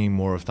think bringing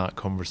more of that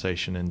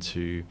conversation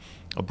into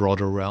a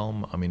broader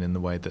realm, I mean, in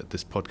the way that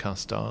this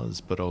podcast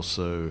does, but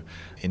also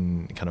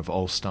in kind of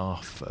all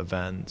staff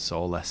events,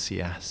 all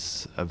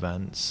SCS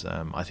events,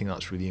 I think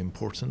that's really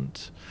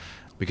important.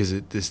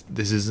 because this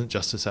isn't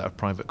just a set of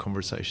private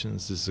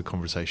conversations. This is a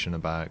conversation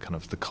about kind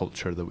of the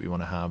culture that we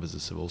want to have as a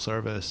civil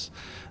service,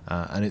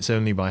 and it's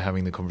only by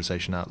having the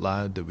conversation out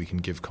loud that we can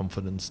give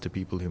confidence to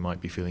people who might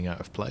be feeling out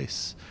of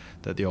place,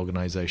 that the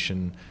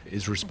organisation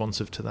is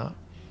responsive to that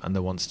and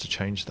that wants to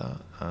change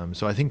that.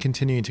 So I think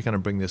continuing to kind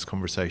of bring this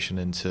conversation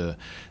into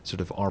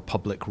sort of our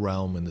public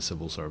realm in the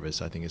civil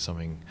service, I think is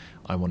something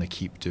I want to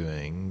keep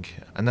doing.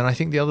 And then I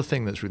think the other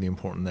thing that's really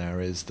important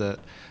there is that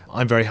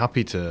I'm very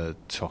happy to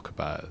talk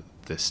about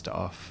this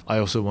stuff. I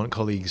also want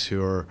colleagues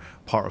who are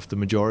part of the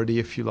majority,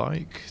 if you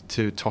like,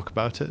 to talk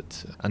about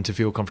it and to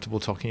feel comfortable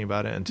talking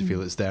about it and to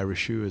feel it's their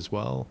issue as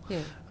well.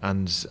 Yeah.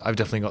 And I've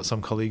definitely got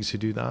some colleagues who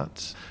do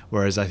that,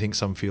 whereas I think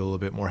some feel a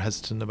bit more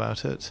hesitant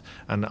about it.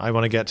 And I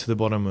want to get to the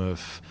bottom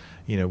of,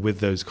 with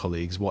those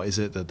colleagues, what is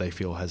it that they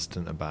feel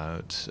hesitant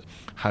about?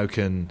 How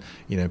can,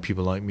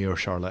 people like me or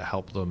Charlotte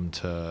help them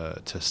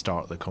to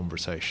start the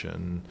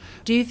conversation?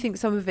 Do you think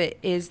some of it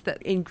is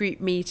that in group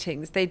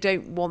meetings, they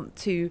don't want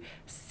to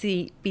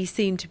be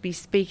seen to be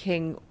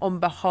speaking on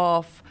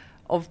behalf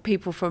of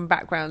people from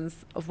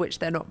backgrounds of which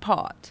they're not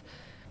part?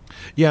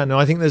 Yeah, no,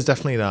 I think there's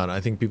definitely that.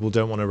 I think people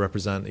don't want to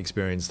represent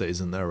experience that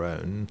isn't their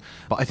own.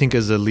 But I think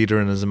as a leader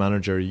and as a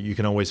manager, you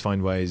can always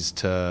find ways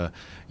to,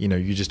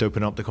 you just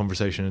open up the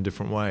conversation in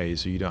different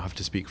ways. So you don't have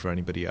to speak for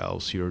anybody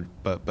else.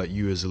 But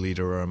you as a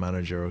leader or a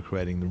manager are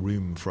creating the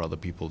room for other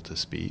people to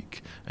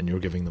speak, and you're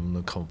giving them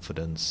the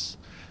confidence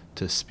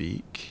to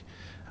speak.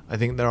 I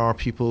think there are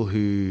people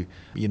who,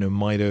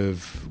 might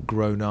have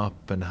grown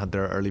up and had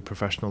their early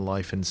professional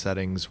life in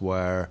settings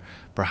where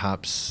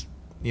perhaps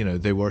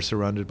they were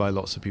surrounded by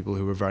lots of people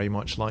who were very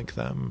much like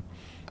them,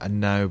 and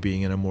now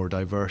being in a more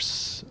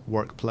diverse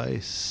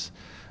workplace,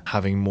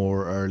 having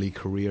more early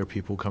career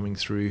people coming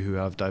through who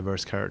have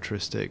diverse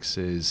characteristics,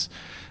 is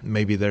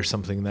maybe there's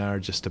something there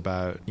just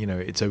about,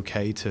 it's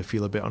okay to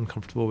feel a bit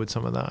uncomfortable with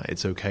some of that.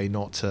 It's okay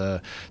not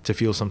to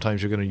feel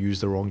sometimes you're going to use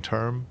the wrong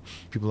term.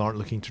 People aren't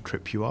looking to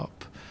trip you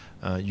up.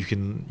 You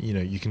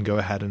can go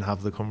ahead and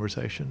have the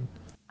conversation.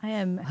 I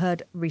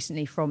heard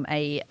recently from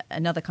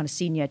another kind of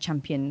senior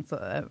champion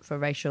for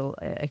racial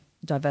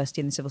diversity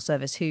in the civil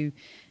service, who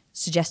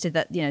suggested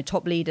that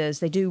top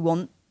leaders, they do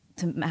want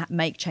to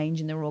make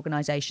change in their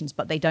organisations,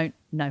 but they don't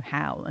know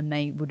how, and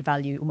they would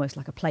value almost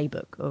like a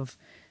playbook of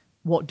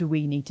what do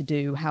we need to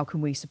do, how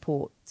can we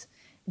support.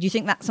 Do you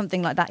think that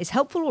something like that is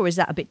helpful, or is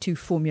that a bit too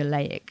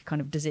formulaic? Kind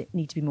of, does it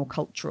need to be more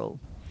cultural?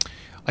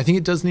 I think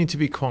it does need to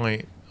be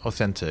quite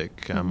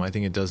authentic. I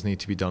think it does need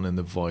to be done in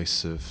the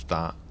voice of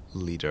that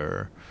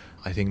leader.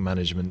 I think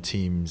management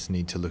teams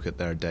need to look at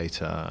their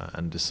data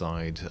and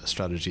decide a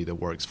strategy that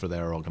works for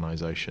their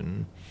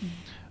organisation.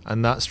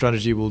 And that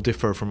strategy will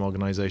differ from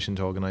organisation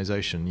to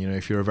organisation.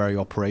 If you're a very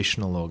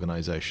operational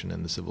organisation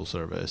in the civil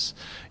service,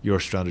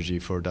 your strategy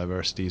for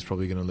diversity is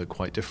probably going to look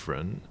quite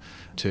different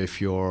to if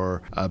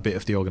you're a bit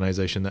of the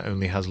organisation that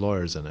only has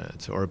lawyers in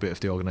it, or a bit of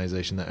the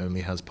organisation that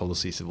only has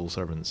policy civil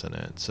servants in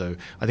it. So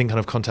I think kind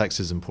of context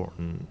is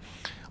important.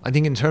 I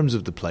think in terms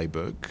of the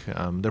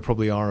playbook, there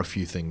probably are a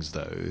few things,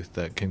 though,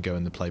 that can go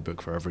in the playbook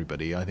for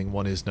everybody. I think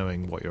one is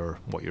knowing what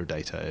your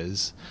data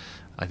is.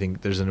 I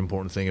think there's an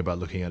important thing about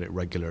looking at it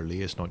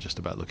regularly. It's not just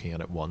about looking at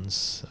it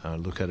once.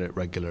 Look at it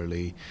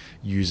regularly.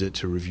 Use it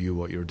to review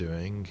what you're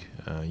doing.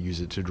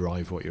 Use it to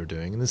drive what you're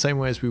doing. In the same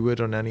way as we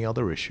would on any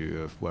other issue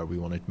of where we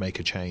want to make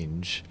a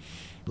change,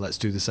 let's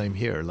do the same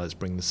here. Let's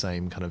bring the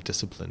same kind of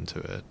discipline to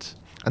it.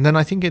 And then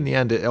I think in the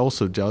end, it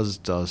also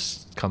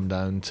does come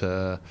down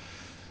to,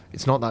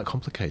 it's not that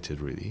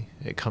complicated, really.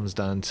 It comes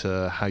down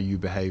to how you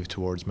behave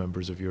towards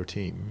members of your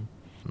team.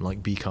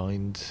 Like, be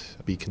kind,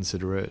 be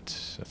considerate,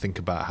 think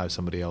about how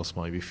somebody else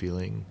might be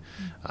feeling,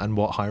 and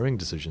what hiring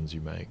decisions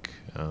you make.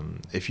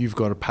 If you've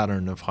got a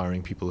pattern of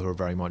hiring people who are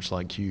very much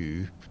like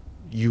you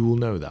will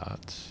know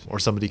that, or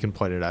somebody can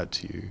point it out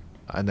to you,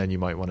 and then you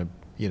might want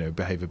to,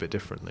 behave a bit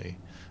differently.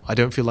 I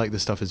don't feel like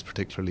this stuff is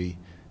particularly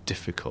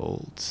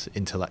difficult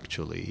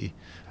intellectually.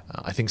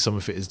 I think some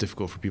of it is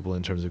difficult for people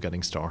in terms of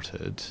getting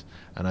started,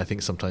 and I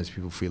think sometimes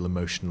people feel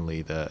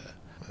emotionally that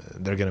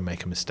they're going to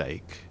make a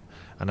mistake.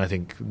 And I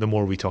think the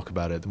more we talk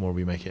about it, the more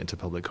we make it into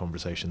public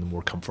conversation, the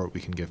more comfort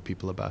we can give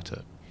people about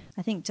it.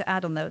 I think to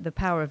add on the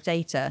power of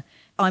data,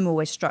 I'm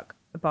always struck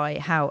by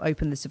how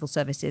open the civil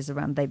service is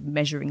around they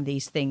measuring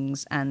these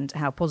things, and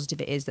how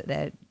positive it is that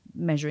they're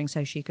measuring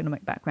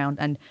socioeconomic background.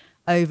 And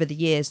over the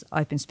years,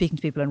 I've been speaking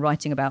to people and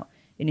writing about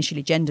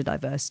initially gender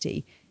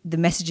diversity. The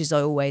messages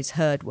I always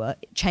heard were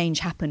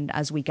change happened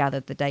as we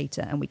gathered the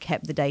data, and we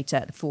kept the data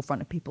at the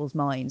forefront of people's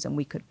minds, and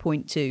we could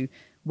point to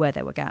where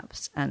there were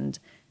gaps, and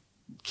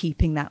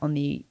keeping that on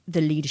the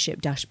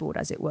leadership dashboard,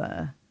 as it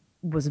were,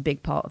 was a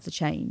big part of the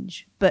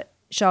change. But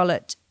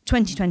Charlotte,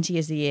 2020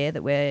 is the year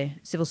that where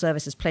civil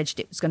service has pledged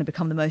it was going to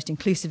become the most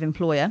inclusive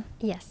employer.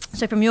 Yes.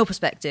 So from your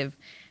perspective,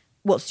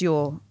 what's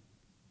your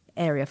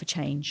area for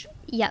change?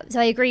 Yeah,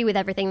 so I agree with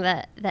everything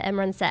that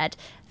Imran said.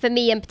 For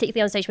me, and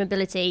particularly on social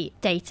mobility,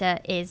 data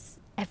is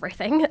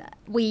everything.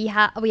 We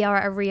are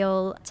at a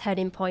real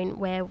turning point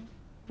where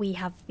we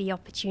have the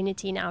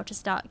opportunity now to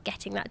start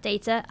getting that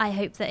data. I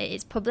hope that it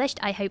is published.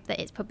 I hope that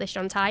it's published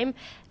on time.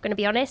 I'm going to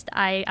be honest,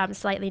 I am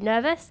slightly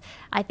nervous.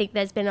 I think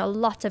there's been a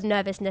lot of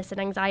nervousness and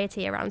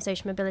anxiety around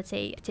social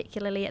mobility,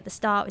 particularly at the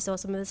start. We saw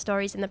some of the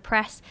stories in the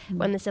press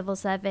when the civil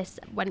service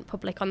went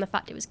public on the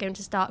fact it was going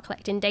to start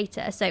collecting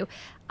data. So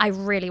I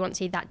really want to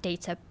see that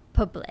data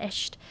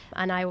published,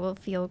 and I will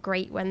feel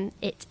great when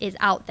it is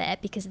out there,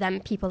 because then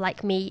people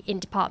like me in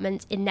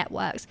departments, in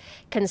networks,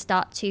 can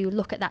start to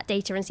look at that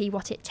data and see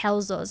what it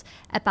tells us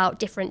about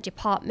different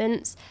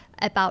departments,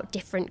 about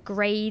different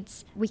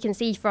grades. We can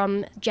see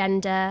from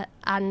gender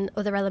and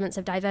other elements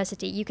of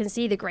diversity, you can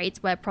see the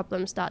grades where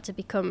problems start to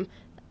become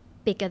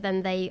bigger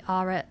than they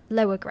are at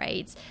lower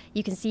grades.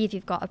 You can see if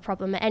you've got a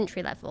problem at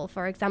entry level,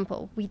 for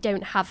example. We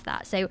don't have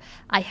that. So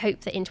I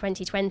hope that in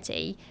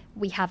 2020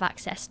 we have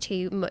access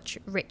to much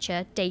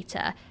richer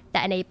data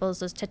that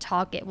enables us to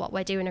target what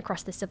we're doing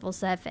across the civil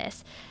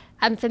service.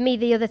 And for me,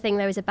 the other thing,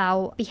 though, is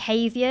about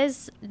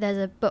behaviours. There's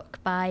a book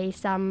by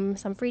Sam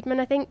Friedman,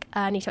 I think,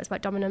 and he talks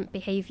about dominant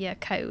behaviour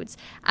codes.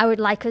 I would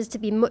like us to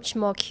be much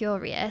more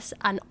curious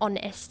and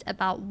honest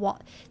about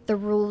what the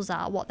rules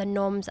are, what the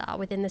norms are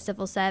within the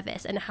civil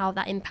service, and how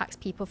that impacts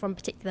people from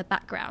particular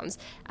backgrounds,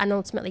 and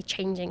ultimately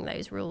changing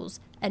those rules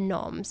and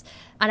norms.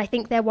 And I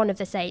think they're one of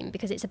the same,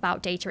 because it's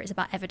about data, it's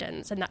about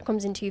evidence, and that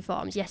comes in two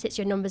forms. Yes, it's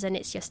your numbers and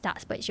it's your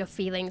stats, but it's your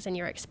feelings and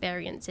your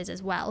experiences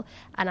as well.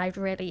 And I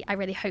really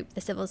hope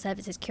the civil service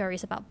is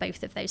curious about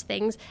both of those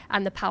things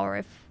and the power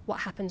of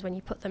what happens when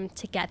you put them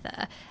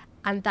together,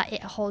 and that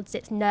it holds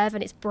its nerve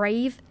and it's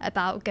brave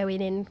about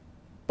going in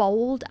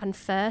bold and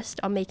first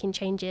on making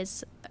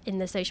changes in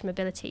the social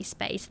mobility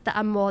space that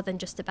are more than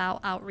just about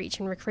outreach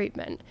and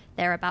recruitment.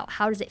 They're about,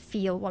 how does it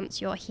feel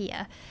once you're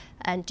here,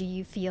 and do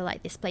you feel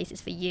like this place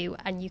is for you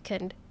and you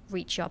can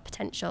reach your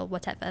potential,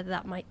 whatever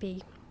that might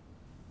be.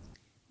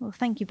 Well,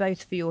 thank you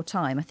both for your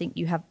time. I think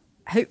you have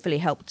hopefully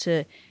helped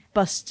to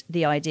bust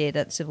the idea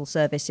that civil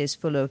service is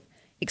full of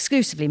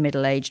exclusively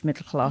middle-aged,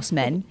 middle-class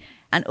men,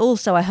 and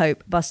also, I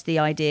hope, bust the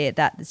idea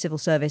that the civil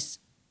service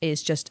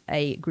is just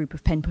a group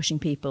of pen-pushing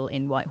people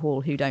in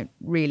Whitehall who don't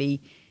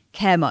really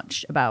care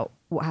much about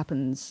what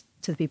happens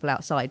to the people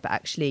outside, but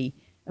actually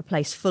a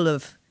place full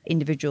of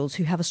individuals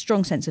who have a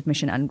strong sense of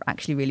mission and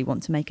actually really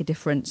want to make a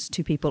difference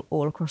to people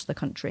all across the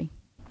country.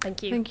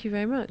 Thank you. Thank you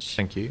very much.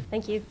 Thank you.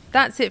 Thank you.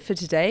 That's it for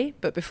today,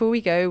 but before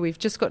we go, we've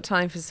just got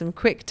time for some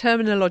quick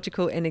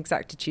terminological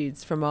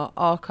inexactitudes from our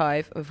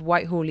archive of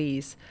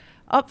Whitehallese.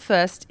 Up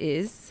first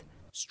is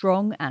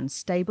Strong and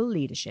stable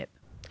leadership,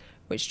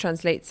 which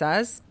translates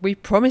as, we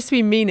promise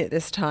we mean it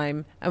this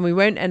time, and we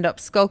won't end up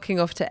skulking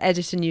off to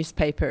edit a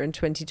newspaper in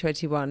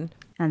 2021.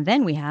 And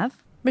then we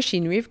have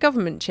Machinery of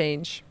government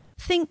change.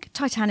 Think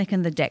Titanic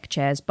and the deck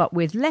chairs, but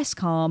with less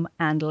calm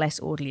and less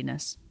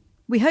orderliness.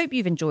 We hope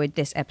you've enjoyed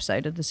this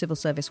episode of the Civil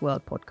Service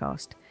World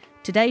podcast.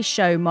 Today's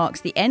show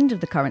marks the end of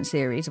the current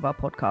series of our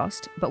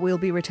podcast, but we'll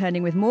be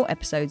returning with more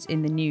episodes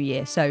in the new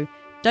year. So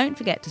don't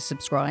forget to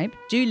subscribe,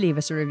 do leave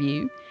us a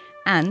review,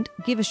 and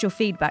give us your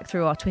feedback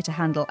through our Twitter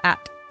handle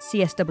at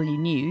CSW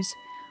News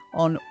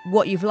on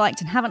what you've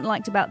liked and haven't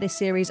liked about this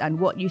series and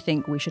what you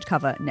think we should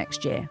cover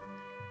next year.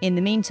 In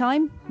the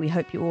meantime, we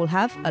hope you all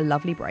have a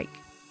lovely break.